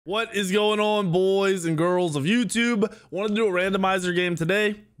What is going on, boys and girls of YouTube? Wanted to do a randomizer game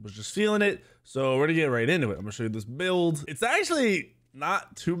today. Was just feeling it, so we're gonna get right into it. I'm gonna show you this build. It's actually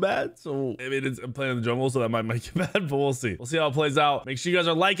not too bad. So I mean, I'm playing in the jungle, so that might make it bad, but we'll see. We'll see how it plays out. Make sure you guys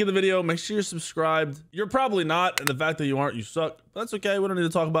are liking the video. Make sure you're subscribed. You're probably not, and the fact that you aren't, you suck. But that's okay. We don't need to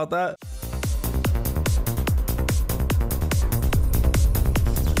talk about that.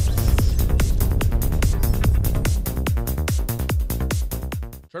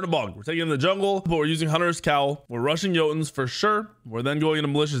 Bog. We're taking in the jungle, but we're using Hunter's Cowl. We're rushing Jotuns for sure. We're then going into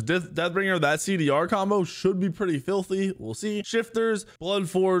Malicious Deathbringer. That CDR combo should be pretty filthy. We'll see. Shifters,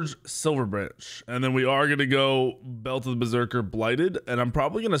 Bloodforge, Silver Branch. And then we are going to go Belt of the Berserker, Blighted. And I'm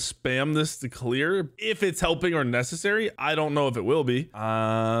probably going to spam this to clear if it's helping or necessary. I don't know if it will be,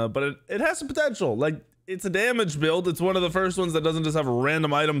 but it has some potential. Like, it's a damage build. It's one of the first ones that doesn't just have a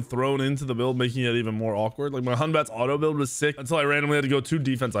random item thrown into the build, making it even more awkward. Like my Hunbat's auto build was sick until I randomly had to go 2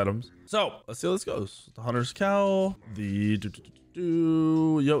 defense items. So let's see how this goes. The Hunter's Cowl, the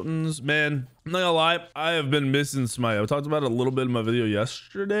Jotuns. Man, I'm not gonna lie, I have been missing Smite. I talked about it a little bit in my video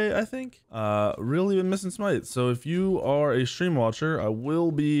yesterday, I think. Really been missing Smite. So if you are a stream watcher, I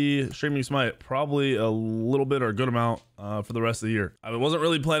will be streaming Smite probably a little bit or a good amount for the rest of the year. I wasn't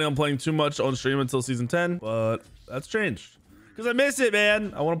really planning on playing too much on stream until season 10, but that's changed. Because I miss it,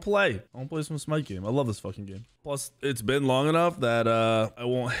 man. I want to play. I want to play some Smite game. I love this fucking game. Plus, it's been long enough that I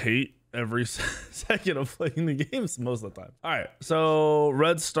won't hate every second of playing the games most of the time. All right, so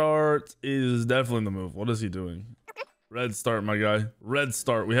red start is definitely the move. What is he doing? Red start, my guy. Red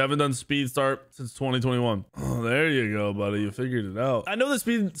start. We haven't done speed start since 2021. Oh, there you go, buddy. You figured it out. I know the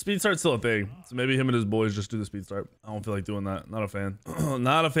speed start's still a thing, so maybe him and his boys just do the speed start. I don't feel like doing that. Not a fan.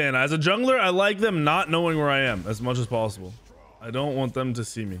 Not a fan. As a jungler, I like them not knowing where I am as much as possible. I don't want them to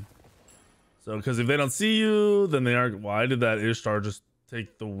see me. So, because if they don't see you, then they aren't. Why did that Ishtar just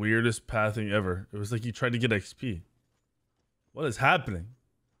take the weirdest pathing ever? It was like he tried to get XP. What is happening?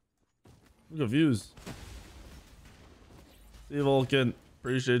 I'm confused. See you, Vulcan.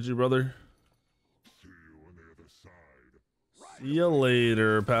 Appreciate you, brother. See you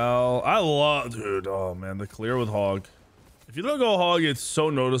later, pal. I love, dude. Oh man, the clear with Hog. If you don't go Hog, it's so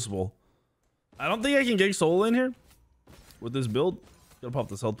noticeable. I don't think I can gank solo in here with this build. Gotta pop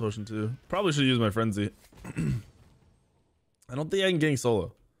this health potion too. Probably should use my frenzy. I don't think I can gank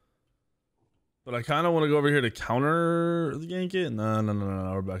solo, but I kind of want to go over here to counter the gank it.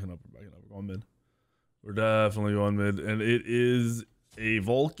 No. We're backing up. We're going mid. We're definitely going mid, and it is a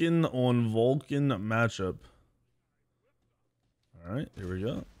Vulcan on Vulcan matchup. All right, here we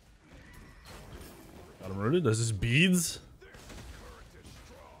go. Got him rooted. Does this beads?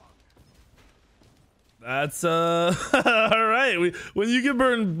 That's all right. When you can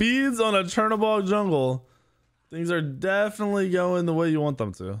burn beads on a Chernobog jungle, things are definitely going the way you want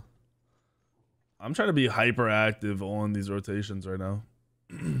them to. I'm trying to be hyper active on these rotations right now.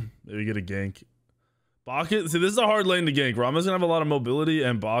 Maybe get a gank. Bacchus, see, this is a hard lane to gank. Rama's gonna have a lot of mobility,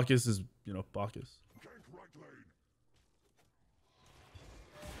 and Bacchus is, you know, Bacchus.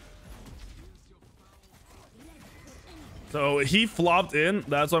 So he flopped in.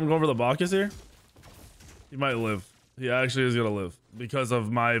 That's why I'm going for the Bacchus here. He might live. He actually is gonna live because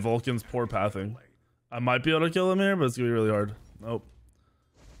of my Vulcan's poor pathing. I might be able to kill him here, but it's gonna be really hard. Nope.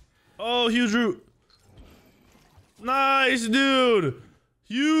 Oh, huge root. Nice, dude.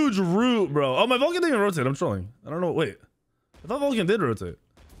 Huge root, bro. Oh, my Vulcan didn't even rotate. I'm trolling. I don't know. Wait. I thought Vulcan did rotate.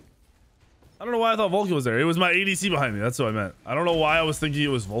 I don't know why I thought Vulcan was there. It was my ADC behind me. That's what I meant. I don't know why I was thinking it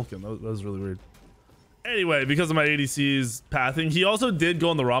was Vulcan. That was really weird. Anyway, because of my ADC's pathing, he also did go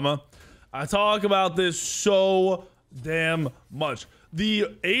on the Rama. I talk about this so damn much. The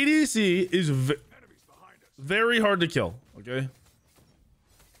ADC is very hard to kill, okay?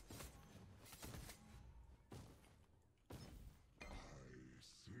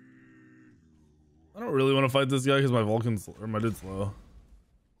 I don't really want to fight this guy because my Vulcan's or my dude's low.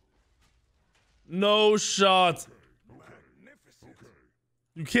 No shot.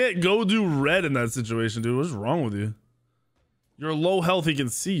 You can't go do red in that situation, dude. What's wrong with you? You're low health, he can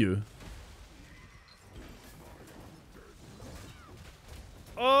see you.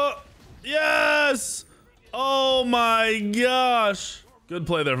 Oh, yes! Oh my gosh. Good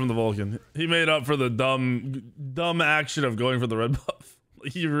play there from the Vulcan. He made up for the dumb action of going for the red buff.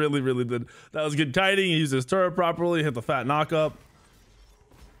 He really did. That was good kiting. He used his turret properly, hit the fat knockup.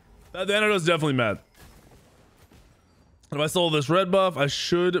 The Antidote's definitely mad. If I stole this red buff, I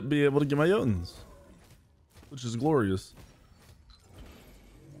should be able to get my Jotuns, which is glorious.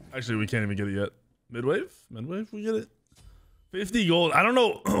 Actually, we can't even get it yet. Midwave? Midwave, we get it. 50 gold. I don't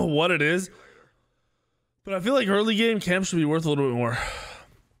know what it is, but I feel like early game camp should be worth a little bit more.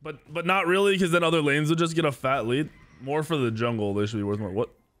 But not really, because then other lanes would just get a fat lead. More for the jungle, they should be worth more. What?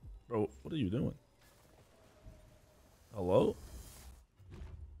 Bro, what are you doing? Hello?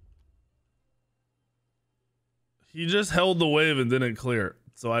 He just held the wave and didn't clear,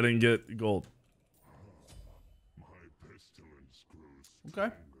 so I didn't get gold. Okay.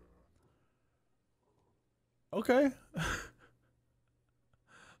 Okay.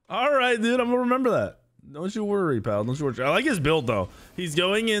 All right, dude. I'm gonna remember that. Don't you worry, pal. Don't you worry. I like his build though. He's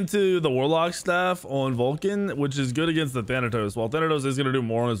going into the Warlock staff on Vulcan, which is good against the Thanatos. While Thanatos is gonna do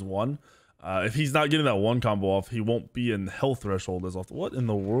more on his one, if he's not getting that one combo off, he won't be in health threshold as often. What in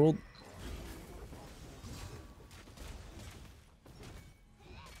the world?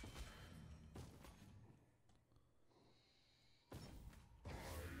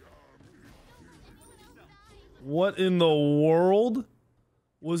 What in the world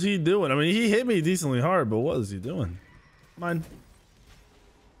was he doing? I mean, he hit me decently hard, but what is he doing? Mine.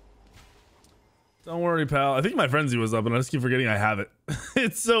 Don't worry, pal. I think my frenzy was up, and I just keep forgetting I have it.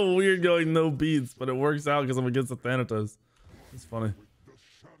 It's so weird going no beats, but it works out because I'm against the Thanatos. It's funny.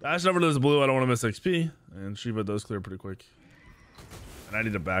 Dash over to this blue. I don't want to miss XP, and Shiva does clear pretty quick. And I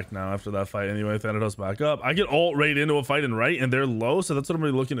need to back now after that fight anyway. Thanatos back up. I get ult right into a fight and right, and they're low, so that's what I'm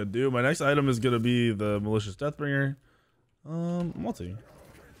really looking to do. My next item is going to be the Malicious Deathbringer. Multi.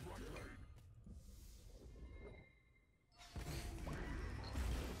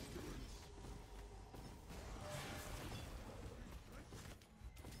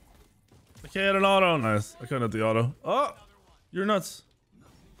 Okay, I had an auto. Nice. I couldn't hit the auto. Oh, you're nuts.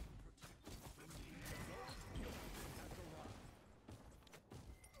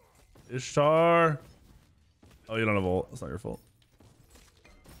 Ishtar. Oh, you don't have ult. That's not your fault.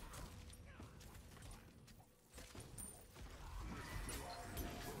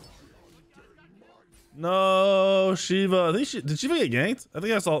 No, Shiva. I think did Shiva get ganked? I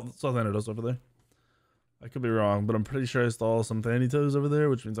think I saw Thanatos over there. I could be wrong, but I'm pretty sure I saw some Thanatos over there,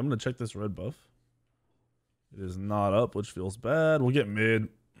 which means I'm gonna check this red buff. It is not up, which feels bad. We'll get mid.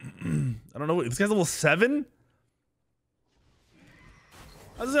 I don't know. This guy's level 7?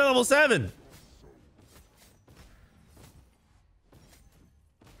 How's this guy level 7?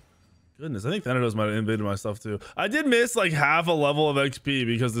 Goodness, I think Thanatos might have invaded my stuff too. I did miss like half a level of XP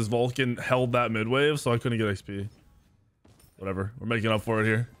because this Vulcan held that mid wave, so I couldn't get XP. Whatever, we're making up for it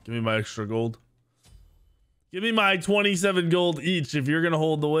here. Give me my extra gold. Give me my 27 gold each if you're gonna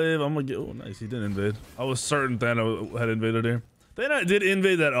hold the wave. I'm gonna get. Oh, nice, he didn't invade. I was certain Thanatos had invaded here. Thanatos did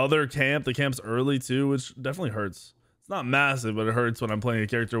invade that other camp. The camp's early too, which definitely hurts. It's not massive, but it hurts when I'm playing a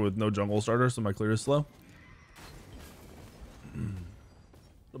character with no jungle starter, so my clear is slow.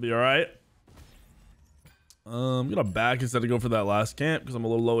 It'll be all right. I'm gonna back instead of go for that last camp because I'm a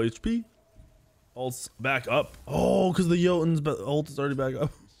little low HP. Ult's back up. Oh, because the Jotun's ult is already back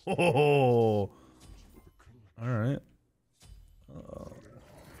up. Oh, all right.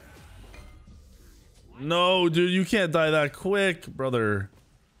 No, dude, you can't die that quick, brother.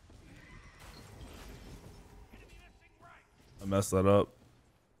 I messed that up.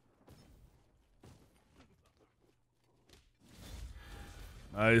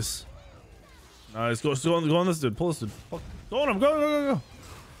 Nice. Nice. Go on this dude. Pull this dude. Fuck. Go on him. Go.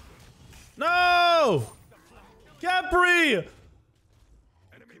 No! Capri!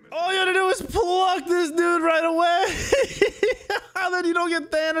 All you had to do is pluck this dude right away. How then you don't get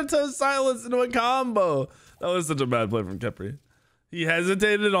Thanatos silenced into a combo? That was such a bad play from Capri. He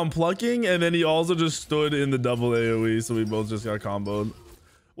hesitated on plucking, and then he also just stood in the double AoE, so we both just got comboed.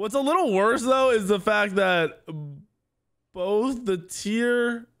 What's a little worse, though, is the fact that both the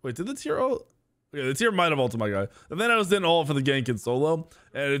tier... Wait, did the tier ult? Okay, the tier might have ulted my guy. And then I was didn't ult for the gank in solo,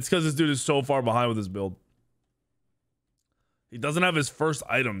 and it's because this dude is so far behind with his build. He doesn't have his first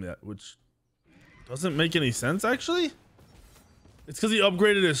item yet, which doesn't make any sense, actually. It's because he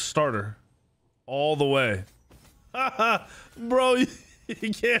upgraded his starter all the way. Bro,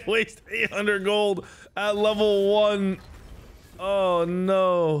 you can't waste 800 gold at level 1. Oh,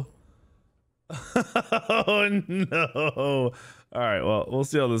 no. Oh, no. All right, well, we'll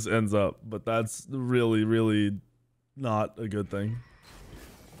see how this ends up, but that's really, really not a good thing.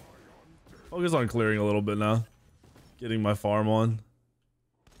 Focus on clearing a little bit now. Getting my farm on.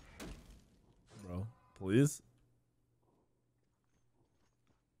 Bro, please.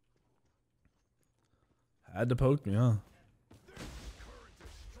 Had to poke me, huh?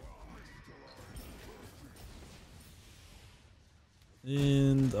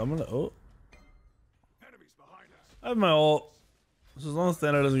 And I'm gonna... Oh. I have my ult. So as long as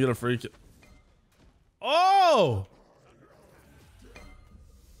Thanos doesn't get a free kill. Oh!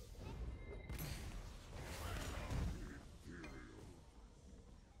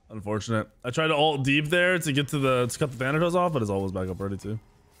 Unfortunate. I tried to ult deep there to get to cut the Thanatos off, but his ult was back up ready too.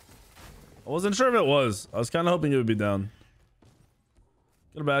 I wasn't sure if it was. I was kind of hoping it would be down.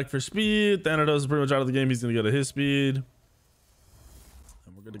 Get it back for speed. Thanatos is pretty much out of the game. He's gonna go to his speed.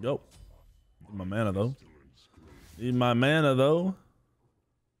 And we're good to go. Need my mana though. Need my mana though.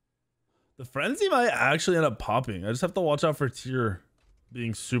 The frenzy might actually end up popping. I just have to watch out for tier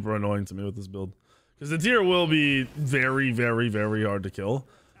being super annoying to me with this build. Because the tier will be very, very, very hard to kill.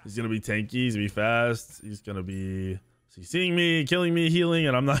 He's going to be tanky. He's going to be fast. He's going to be CCing me, killing me, healing,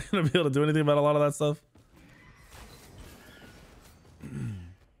 and I'm not going to be able to do anything about a lot of that stuff.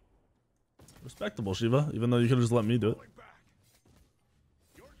 Respectable, Shiva, even though you could have just let me do it.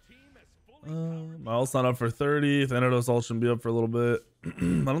 My ult's not up for 30. Thanatos ult shouldn't be up for a little bit. I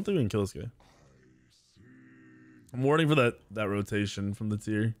don't think we can kill this guy. I'm waiting for that rotation from the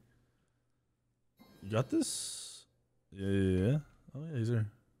tier. You got this? Yeah. Oh yeah, he's here.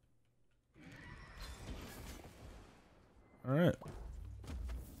 All right.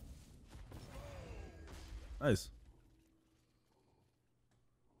 Nice.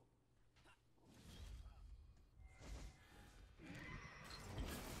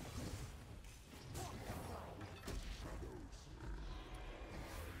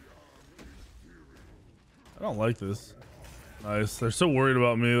 I don't like this. Nice. They're so worried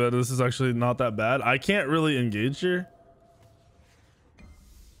about me that this is actually not that bad. I can't really engage here.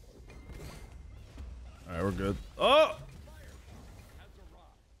 All right, we're good. Oh!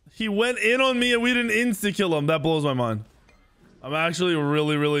 He went in on me and we didn't insta-kill him. That blows my mind. I'm actually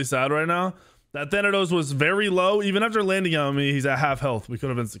really, really sad right now. That Thanatos was very low. Even after landing on me, he's at half health. We could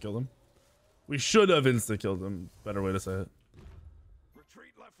have insta-killed him. We should have insta-killed him. Better way to say it.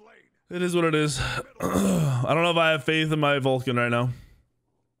 It is what it is. I don't know if I have faith in my Vulcan right now.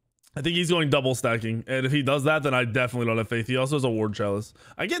 I think he's going double stacking. And if he does that, then I definitely don't have faith. He also has a ward chalice.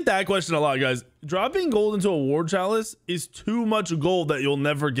 I get that question a lot, guys. Dropping gold into a ward chalice is too much gold that you'll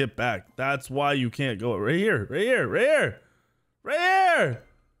never get back. That's why you can't go right here. Right here. Right here. Right here.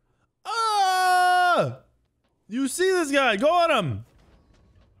 Ah! You see this guy. Go on him.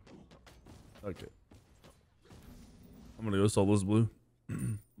 Okay. I'm going to go solo this blue.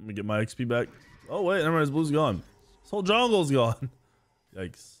 Let me get my XP back. Oh wait, never mind, his blue's gone. This whole jungle's gone.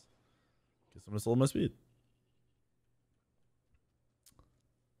 Yikes. Guess I'm gonna slow my speed.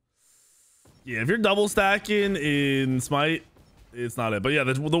 Yeah, if you're double stacking in Smite, it's not it. But yeah,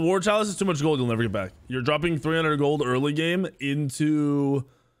 the ward chalice is too much gold, you'll never get back. You're dropping 300 gold early game into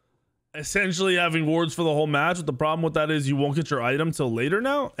essentially having wards for the whole match. But the problem with that is you won't get your item till later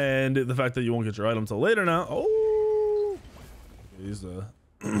now. And the fact that you won't get your item till later now. Oh, he's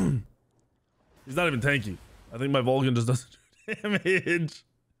he's not even tanky. I think my Vulcan just doesn't do damage.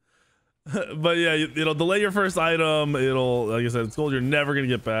 But yeah, it'll delay your first item. It'll, like I said, it's gold you're never gonna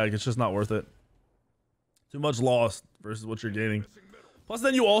get back. It's just not worth it. Too much lost versus what you're gaining. Plus,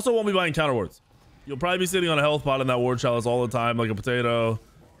 then you also won't be buying counter wards. You'll probably be sitting on a health pot in that ward chalice all the time, like a potato.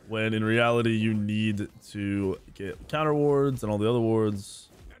 When in reality, you need to get counter wards and all the other wards.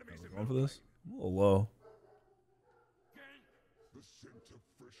 Going for this? I'm a little low.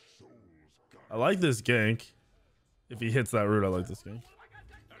 I like this gank. If he hits that root, I like this gank.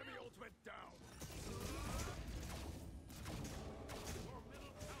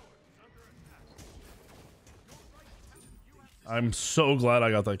 I'm so glad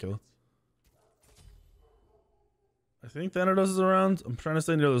I got that kill. I think Thanatos is around. I'm trying to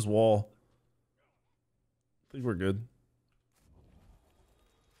stay near this wall. I think we're good.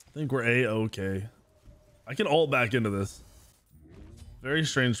 I think we're A-okay. I can ult back into this. Very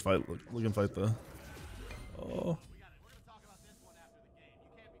strange fight, looking fight though. Oh.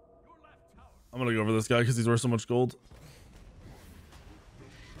 I'm gonna go for this guy because he's worth so much gold.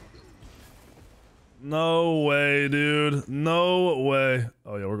 No way, dude. No way.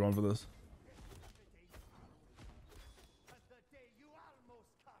 Oh yeah, we're going for this.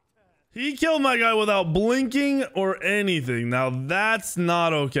 He killed my guy without blinking or anything. Now that's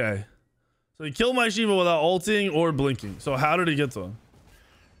not okay. So he killed my Shiva without ulting or blinking. So how did he get to him?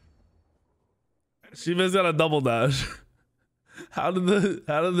 Shiva's got a double dash. How did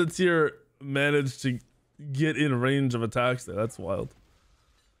the tier manage to get in range of attacks there? That's wild.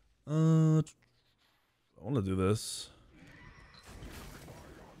 I want to do this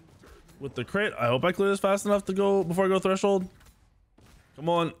with the crit. I hope I clear this fast enough to go before I go threshold. Come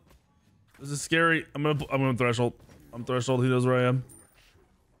on, this is scary. I'm gonna threshold. I'm threshold. He knows where I am.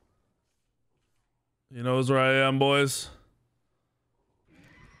 He knows where I am, boys.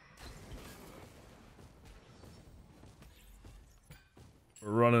 We're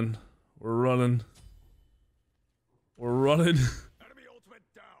running. We're running. We're running. Enemy ultimate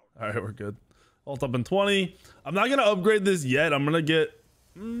down. All right, we're good. Ult up in 20. I'm not gonna upgrade this yet. I'm gonna get,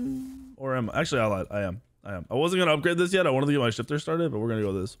 or am actually I lied. I am. I wasn't gonna upgrade this yet. I wanted to get my shifter started, but we're gonna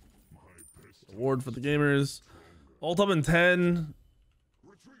go with this. Award for the gamers. Ult up in 10.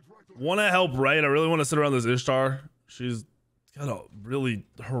 Want to help right? I really want to sit around this Ishtar. She's got a really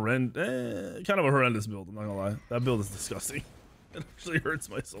horrendous, kind of a horrendous build. I'm not gonna lie. That build is disgusting. It actually hurts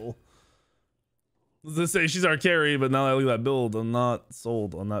my soul. Let's say she's our carry, but now that I look at that build, I'm not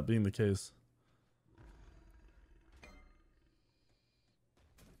sold on that being the case.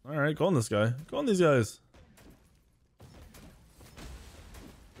 All right, go on this guy. Go on these guys.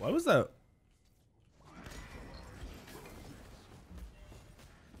 Why was that?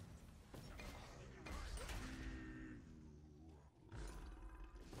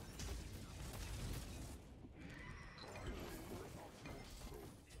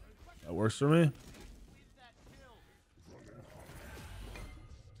 That works for me.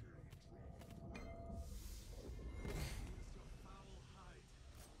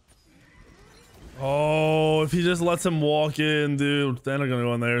 Oh, if he just lets him walk in, dude, then I'm gonna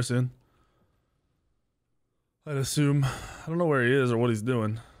go in there soon. I'd assume. I don't know where he is or what he's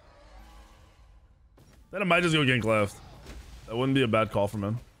doing. Then I might just go gank left. That wouldn't be a bad call from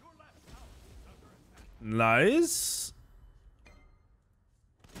him. Nice.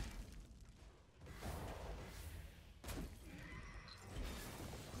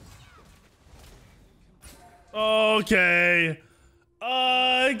 Okay.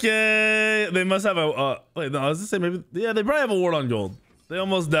 Okay. They must have a wait, no, I was gonna say maybe, yeah, they probably have a ward on gold. They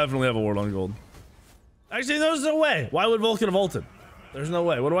almost definitely have a ward on gold. Actually, there's no way. Why would Vulcan have ulted? There's no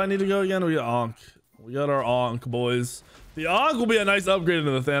way. What do I need to go again? We got Ankh. We got our Ankh, boys. The Ankh will be a nice upgrade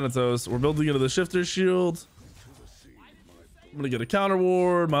into the Thanatos. We're building into the Shifter Shield. I'm gonna get a counter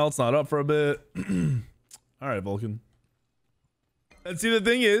ward. My ult's not up for a bit. All right, Vulcan. And see, the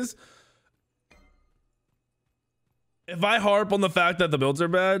thing is, if I harp on the fact that the builds are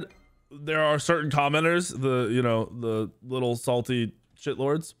bad, there are certain commenters, the little salty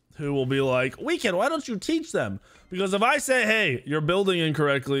shitlords, who will be like, Weekend, why don't you teach them? Because if I say, hey, you're building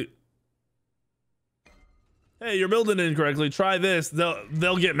incorrectly, try this,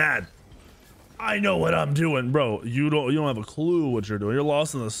 they'll get mad. I know what I'm doing, bro. You don't have a clue what you're doing. You're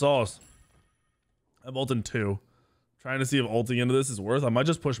lost in the sauce. I'm ulting 2. Trying to see if ulting into this is worth. I might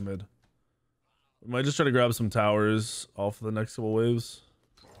just push mid. We might just try to grab some towers off the next couple waves.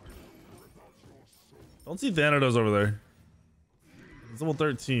 Don't see Thanatos over there. He's level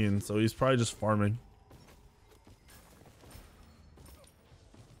 13, so he's probably just farming.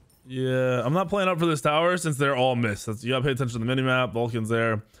 Yeah, I'm not playing up for this tower since they're all missed. You gotta pay attention to the minimap. Vulcan's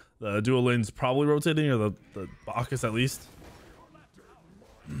there. The dual lane's probably rotating, or the Bacchus at least.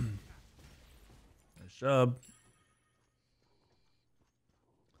 Nice job.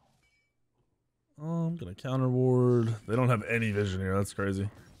 Oh, I'm gonna counter ward. They don't have any vision here. That's crazy.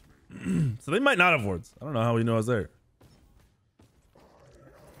 So they might not have wards. I don't know how we know I was there.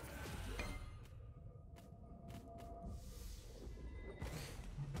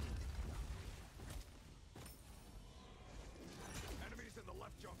 Enemies in the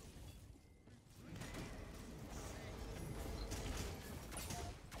left jungle.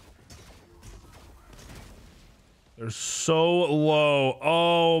 They're so low.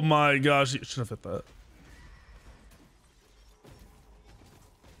 Oh my gosh. You should have hit that.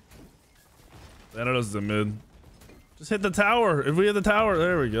 Thanatos is in mid. Just hit the tower. If we hit the tower,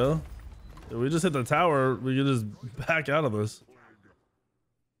 there we go. If we just hit the tower, we can just back out of this.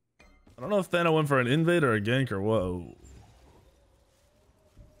 I don't know if Thana went for an invade or a gank or whoa.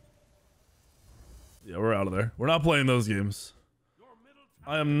 Yeah, we're out of there. We're not playing those games.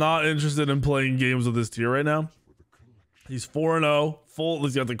 I am not interested in playing games with this tier right now. He's 4-0.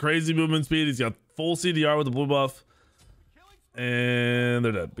 He's got the crazy movement speed. He's got full CDR with the blue buff. And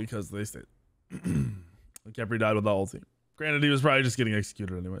they're dead because they stayed. Kepri died with the ulti. Granted, he was probably just getting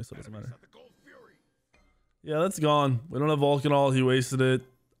executed anyway, so it doesn't matter. Yeah, that's gone. We don't have Vulcan all. He wasted it.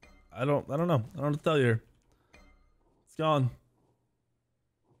 I don't know. I don't know what to tell you here. It's gone.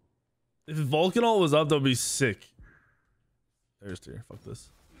 If Vulcan all was up, that would be sick. There's tier. Fuck this.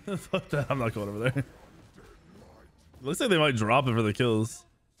 Fuck that. I'm not going over there. Looks like they might drop it for the kills.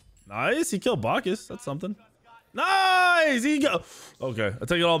 Nice. He killed Bacchus. That's something. Nice. He go. Okay. I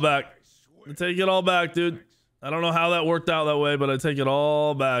take it all back. I take it all back, dude. I don't know how that worked out that way, but I take it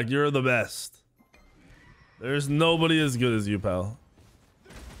all back. You're the best. There's nobody as good as you, pal.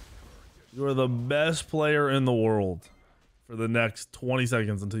 You are the best player in the world for the next 20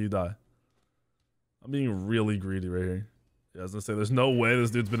 seconds until you die. I'm being really greedy right here. Yeah, I was gonna say, there's no way this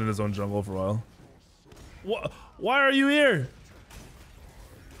dude's been in his own jungle for a while. What? Why are you here?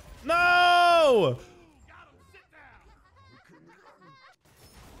 go.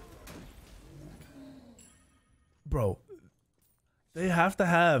 Bro, they have to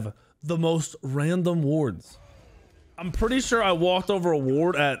have the most random wards. I'm pretty sure I walked over a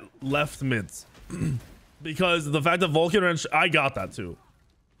ward at left mids because the fact that Vulcan Wrench, I got that too.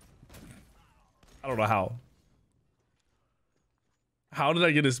 I don't know how. How did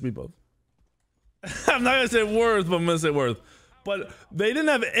I get a speed buff? I'm not gonna say worth, but I'm gonna say worth. But they didn't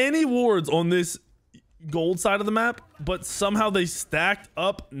have any wards on this gold side of the map, but somehow they stacked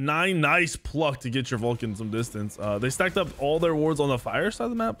up 9 nice pluck to get your Vulcan some distance. They stacked up all their wards on the fire side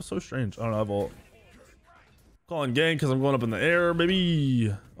of the map. So strange. I don't know. I've all calling gang because I'm going up in the air,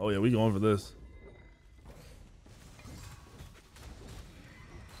 baby. Oh yeah, we going for this.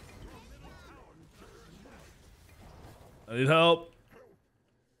 I need help.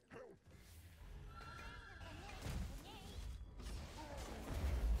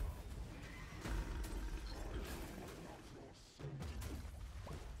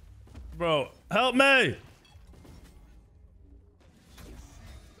 Bro, help me!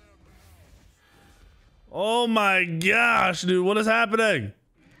 Oh my gosh, dude, what is happening?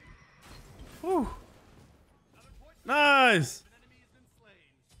 Whew. Nice!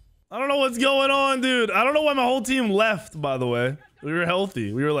 I don't know what's going on, dude. I don't know why my whole team left, by the way. We were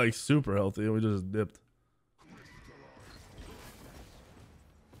healthy. We were like super healthy and we just dipped.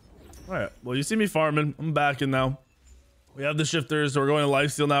 Alright, well, you see me farming. I'm back in now. We have the shifters, so we're going to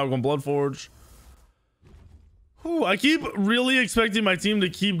lifesteal now. We're going Bloodforge. Whew, I keep really expecting my team to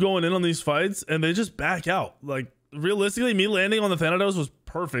keep going in on these fights, and they just back out. Like, realistically, me landing on the Thanatos was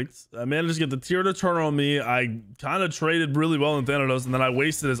perfect. I managed to get the tier to turn on me. I kind of traded really well in Thanatos, and then I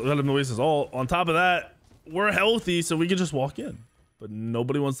wasted his, let him waste his ult. On top of that, we're healthy, so we can just walk in. But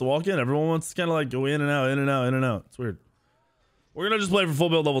nobody wants to walk in. Everyone wants to kind of like go in and out, in and out, in and out. It's weird. We're going to just play for full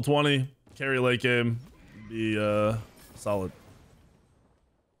build level 20, carry late game, be solid.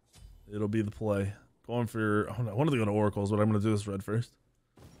 It'll be the play. Going for, I wanted to go to Oracles, but I'm going to do this red first.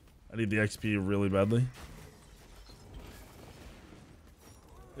 I need the XP really badly.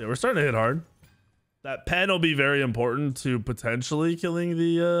 Yeah, we're starting to hit hard. That pen will be very important to potentially killing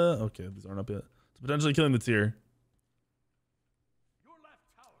the, okay, these aren't up yet. To potentially killing the tier.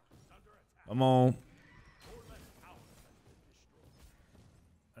 Come on.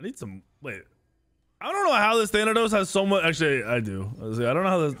 I need some, wait. I don't know how this Thanatos has so much. Actually, I do. I don't know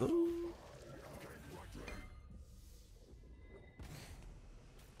how this. Ooh.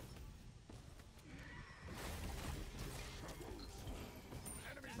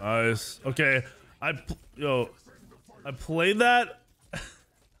 Nice. Okay. I played that.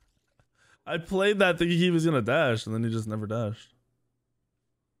 I played that thinking he was gonna dash, and then he just never dashed.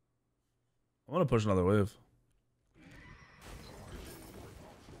 I want to push another wave.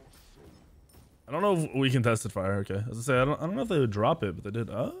 I don't know if we contested fire. Okay, as I say, I don't know if they would drop it, but they did.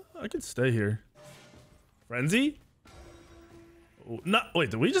 I could stay here. Frenzy? Oh, no,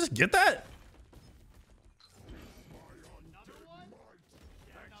 wait, did we just get that?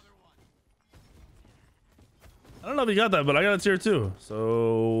 I don't know if he got that, but I got a tier 2.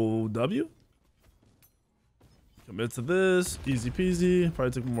 So W. Commit to this. Easy peasy.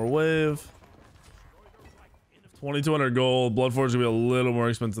 Probably took one more wave. 2200 gold. Bloodforge will be a little more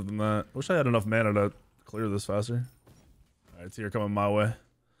expensive than that. Wish I had enough mana to clear this faster. Alright, tier coming my way.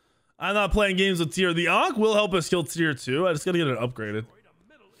 I'm not playing games with tier. The Ankh will help us kill tier 2. I just gotta get it upgraded.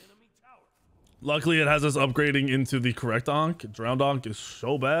 Luckily, it has us upgrading into the correct Ankh. Drowned Ankh is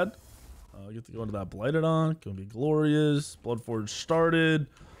so bad. I get to go into that Blighted Ankh. Gonna be glorious. Bloodforge started.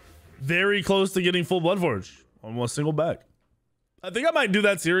 Very close to getting full Bloodforge. Almost single back. I think I might do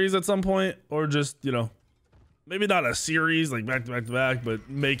that series at some point. Or just, you know, maybe not a series like back to back to back, but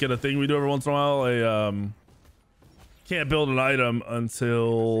make it a thing we do every once in a while. Can't build an item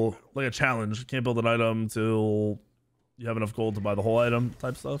until, like a challenge. Can't build an item until you have enough gold to buy the whole item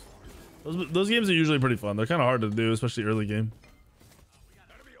type stuff. Those games are usually pretty fun. They're kind of hard to do, especially early game.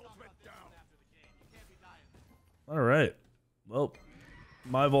 All right. Well,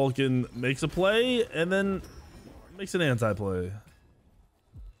 my Vulcan makes a play and then makes an anti-play.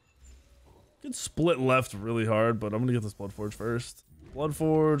 Could split left really hard, but I'm gonna get this Bloodforge first.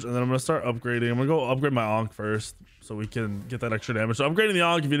 Bloodforge, and then I'm gonna start upgrading. I'm gonna go upgrade my Ankh first, so we can get that extra damage. So upgrading the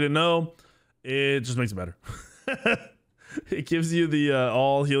Ankh, if you didn't know, it just makes it better. It gives you the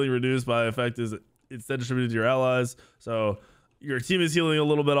all healing reduced by effect is instead distributed to your allies. So your team is healing a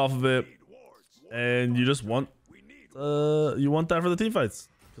little bit off of it, and you just want that for the team fights,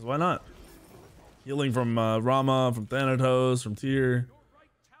 because why not? Healing from Rama, from Thanatos, from Tyr.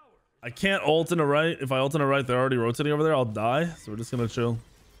 I can't ult in a right. If I ult in a right, they're already rotating over there. I'll die. So we're just gonna chill.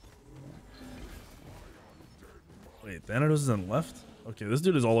 Wait, Thanatos is on left? Okay, this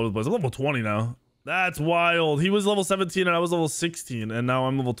dude is all over the place. I'm level 20 now. That's wild. He was level 17 and I was level 16, and now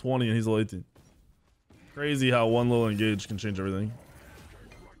I'm level 20 and he's level 18. Crazy how one little engage can change everything.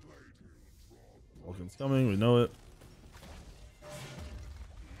 Vulcan's coming, we know it.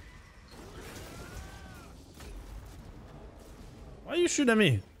 Why are you shooting at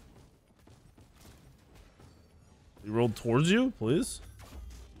me? He rolled towards you, please.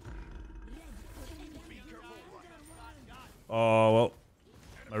 Oh, well.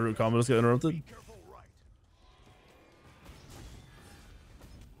 My root combo just got interrupted.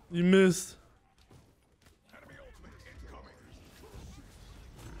 You missed.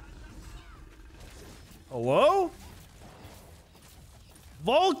 Hello?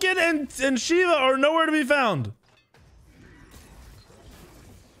 Vulcan and Shiva are nowhere to be found.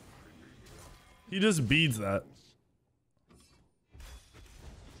 He just beats that.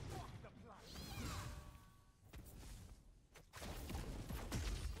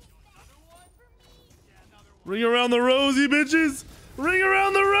 Ring around the Rosie, bitches! Ring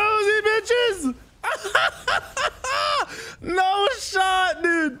around the Rosie, bitches! No shot,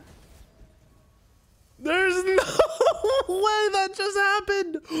 dude! There's no way that just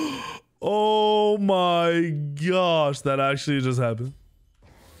happened! Oh my gosh, that actually just happened.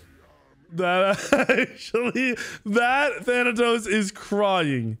 That Thanatos is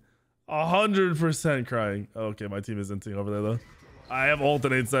crying. 100% crying. Okay, my team is inting over there though. I have ult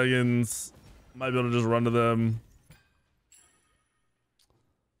in 8 seconds. Might be able to just run to them.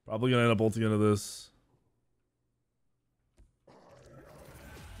 Probably gonna end up ulting into this.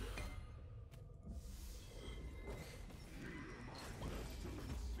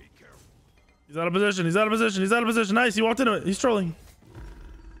 He's out of position. He's out of position. He's out of position. Nice. He walked into it. He's trolling.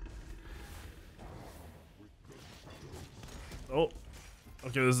 Oh.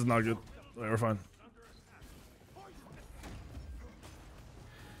 Okay, this is not good. All right, we're fine.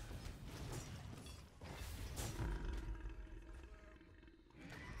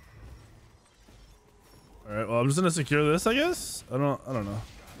 All right, well, I'm just gonna secure this, I guess. I don't know.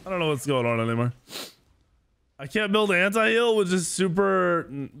 I don't know what's going on anymore. I can't build anti-heal, which is super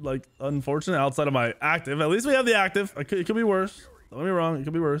like unfortunate outside of my active. At least we have the active. It could be worse. Don't get me wrong, it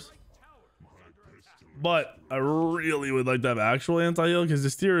could be worse. But I really would like to have actual anti-heal because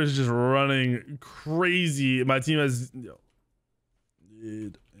this tier is just running crazy. My team has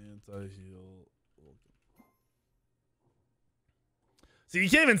need anti-heal. See, you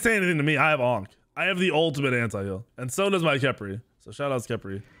can't even say anything to me. I have Onk. I have the ultimate anti-heal, and so does my Khepri. So shout outs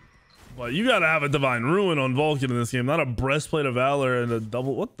Khepri. But you gotta have a Divine Ruin on Vulcan in this game, not a Breastplate of Valor and a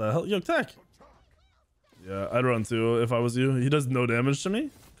double. What the hell? Yo, tech. Yeah, I'd run too if I was you. He does no damage to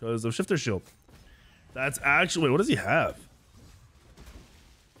me because of Shifter Shield. That's actually. Wait, what does he have?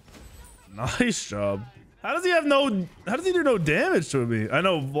 Nice job. How does he have no? How does he do no damage to me? I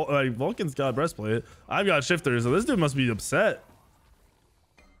know like Vulcan's got Breastplate. I've got Shifter, so this dude must be upset.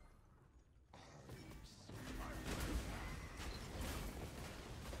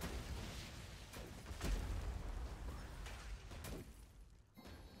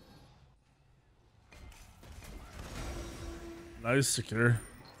 Nice secure.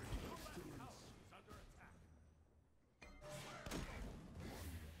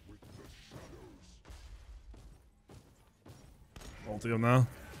 Ulti him now.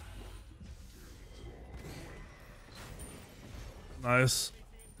 Nice.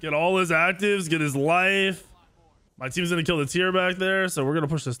 Get all his actives, get his life. My team's gonna kill the tier back there, so we're gonna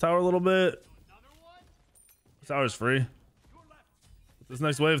push this tower a little bit. This tower's free. This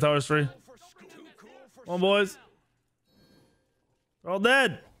next wave, tower's free. Come on, boys. They're all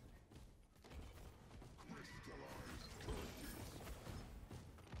dead.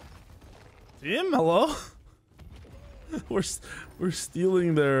 Team, hello. we're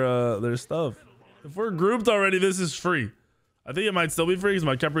stealing their stuff. If we're grouped already, this is free. I think it might still be free because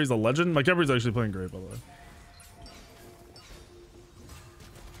my Khepri's a legend. My Khepri's actually playing great, by the way.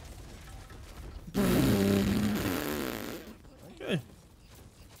 Okay.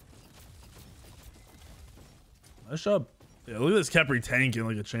 Nice job. Yeah, look at this Khepri tanking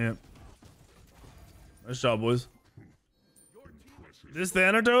like a champ. Nice job, boys. This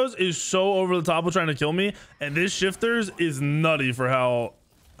Thanatos is so over the top of trying to kill me, and this Shifters is nutty for how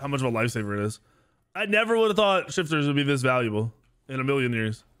much of a lifesaver it is. I never would have thought Shifters would be this valuable in a million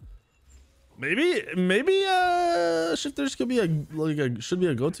years. Maybe Shifters could be should be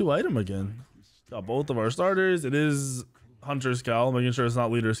a go-to item again. Got both of our starters. It is Hunter's Cowl, making sure it's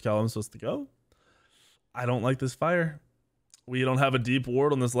not Leader's Cowl I'm supposed to go. I don't like this fire. We don't have a deep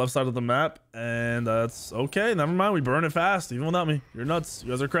ward on this left side of the map, and that's okay. Never mind. We burn it fast, even without me. You're nuts. You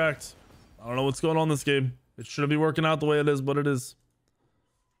guys are cracked. I don't know what's going on in this game. It shouldn't be working out the way it is, but it is.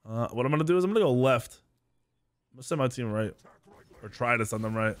 What I'm going to do is I'm going to go left. I'm going to send my team right. Or try to send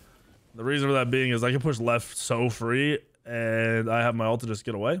them right. The reason for that being is I can push left so free, and I have my ult to just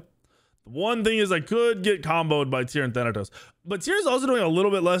get away. The one thing is I could get comboed by Tyr and Thanatos. But Tyr's also doing a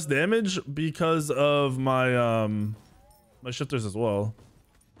little bit less damage because of my my shifters as well.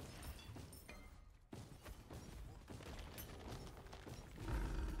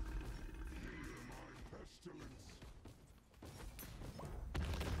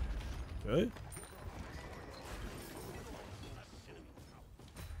 Okay.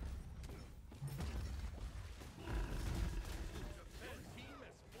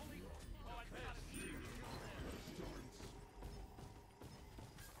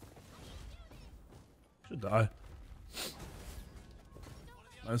 Should die.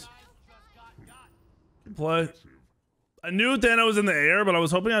 Nice. Good play. I knew Thanos was in the air, but I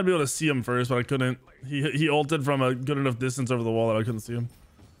was hoping I'd be able to see him first, but I couldn't. He ulted from a good enough distance over the wall that I couldn't see him.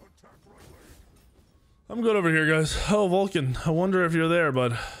 I'm good over here, guys. Oh, Vulcan. I wonder if you're there,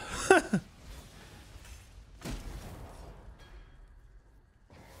 bud.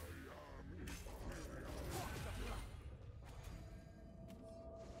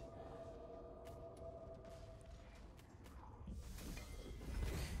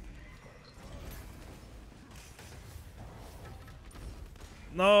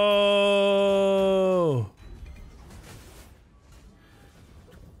 No.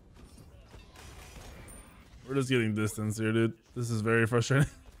 We're just getting distance here, dude. This is very frustrating.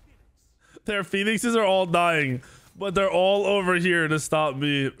 Their phoenixes are all dying, but they're all over here to stop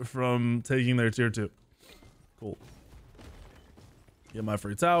me from taking their tier 2. Cool. Get my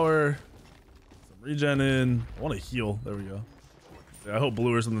free tower. Some regen in. I want to heal. There we go. Yeah, I hope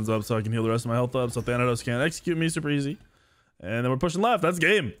blue or something's up so I can heal the rest of my health up so Thanatos can't execute me super easy. And then we're pushing left. That's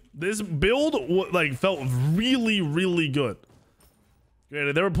game. This build like felt really, really good.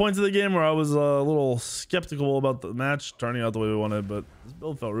 Granted, there were points of the game where I was a little skeptical about the match turning out the way we wanted, but this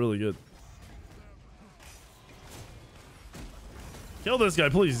build felt really good. Kill this guy,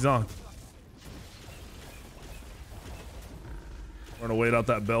 please. He's on. We're gonna wait out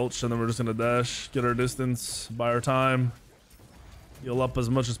that belch, and then we're just gonna dash, get our distance, buy our time, heal up as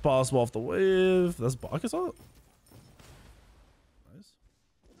much as possible off the wave. That's Bacchus up.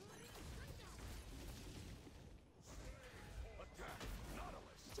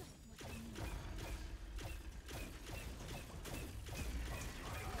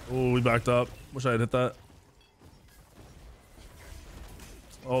 Oh, we backed up. Wish I had hit that.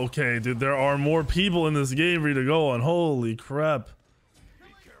 Okay, dude, there are more people in this game for you to go on. Holy crap.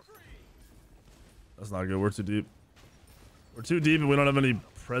 That's not good. We're too deep. We're too deep and we don't have any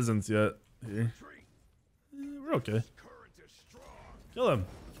presence yet here. We're okay. Kill him.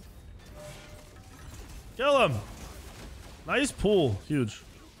 Kill him. Nice pull. Huge.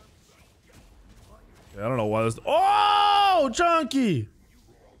 Yeah, I don't know why this. Oh, Chunky.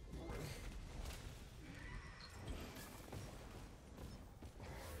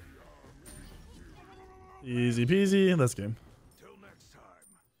 Easy peasy. That's game.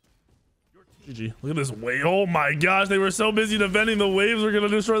 GG. Look at this wave. Oh my gosh, they were so busy defending the waves. We're gonna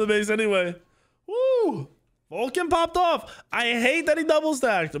destroy the base anyway. Woo! Vulcan popped off. I hate that he double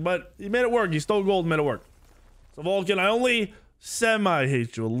stacked, but he made it work. He stole gold and made it work. So Vulcan, I only semi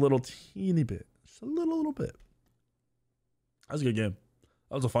hate you a little teeny bit. Just a little bit. That was a good game.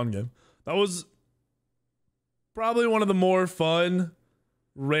 That was a fun game. That was probably one of the more fun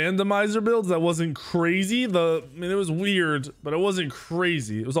randomizer builds that wasn't crazy. I mean, it was weird, but it wasn't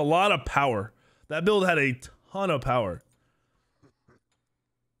crazy. It was a lot of power. That build had a ton of power.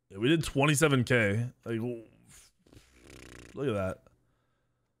 Yeah, we did 27k. Like, look at that.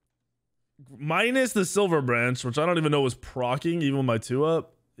 Minus the silver branch, which I don't even know was proccing even with my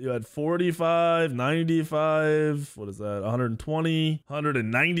 2-up. You had 45, 95, what is that? 120,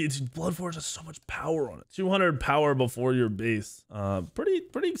 190. Blood Forge has so much power on it. 200 power before your base.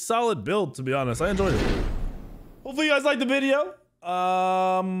 Pretty solid build, to be honest. I enjoyed it. Hopefully you guys liked the video.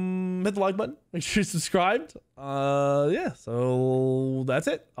 Hit the like button. Make sure you're subscribed. Yeah, so that's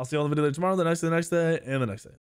it. I'll see you on the video later tomorrow, the next day, and the next day.